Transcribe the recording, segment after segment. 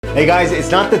Hey guys, it's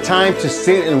not the time to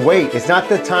sit and wait. It's not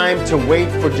the time to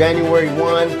wait for January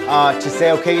 1 to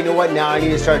say, okay, you know what, now I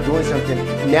need to start doing something.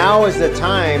 Now is the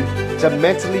time to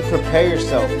mentally prepare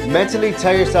yourself. Mentally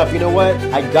tell yourself, you know what,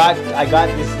 I got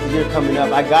this year coming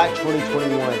up. I got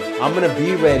 2021. I'm gonna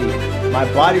be ready. My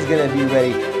body's gonna be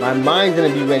ready. My mind's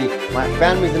gonna be ready. My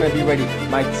family's gonna be ready.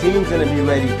 My team's gonna be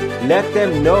ready. Let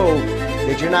them know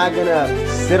that you're not gonna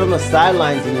sit on the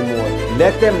sidelines anymore.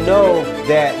 Let them know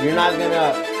that you're not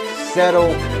gonna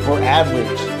settle for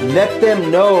average. Let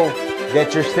them know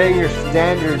that you're setting your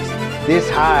standards this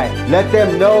high. Let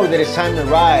them know that it's time to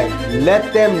ride.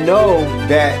 Let them know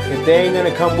that if they ain't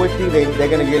gonna come with you, they're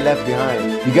gonna get left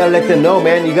behind. You gotta let them know,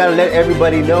 man. You gotta let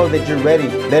everybody know that you're ready.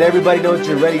 Let everybody know that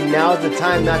you're ready. Now's the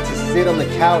time not to sit on the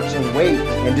couch and wait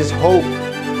and just hope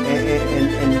and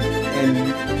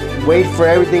wait for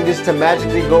everything just to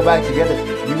magically go back together.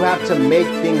 You have to make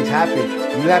things happen.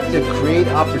 You have to create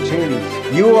opportunities.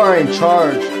 You are in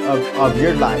charge of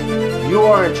your life. You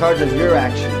are in charge of your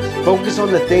actions. Focus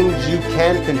on the things you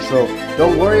can control.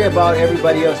 Don't worry about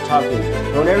everybody else talking.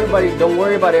 Don't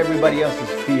worry about everybody else's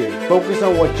fear. Focus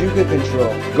on what you can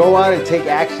control. Go out and take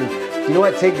action. You know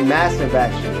what? Take massive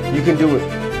action. You can do it.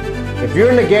 If you're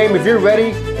in the game, if you're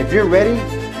ready, if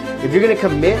you're gonna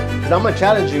commit, because I'm gonna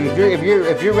challenge you.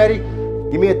 If you're ready,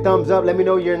 give me a thumbs up. Let me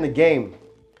know you're in the game.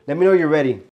 Let me know you're ready.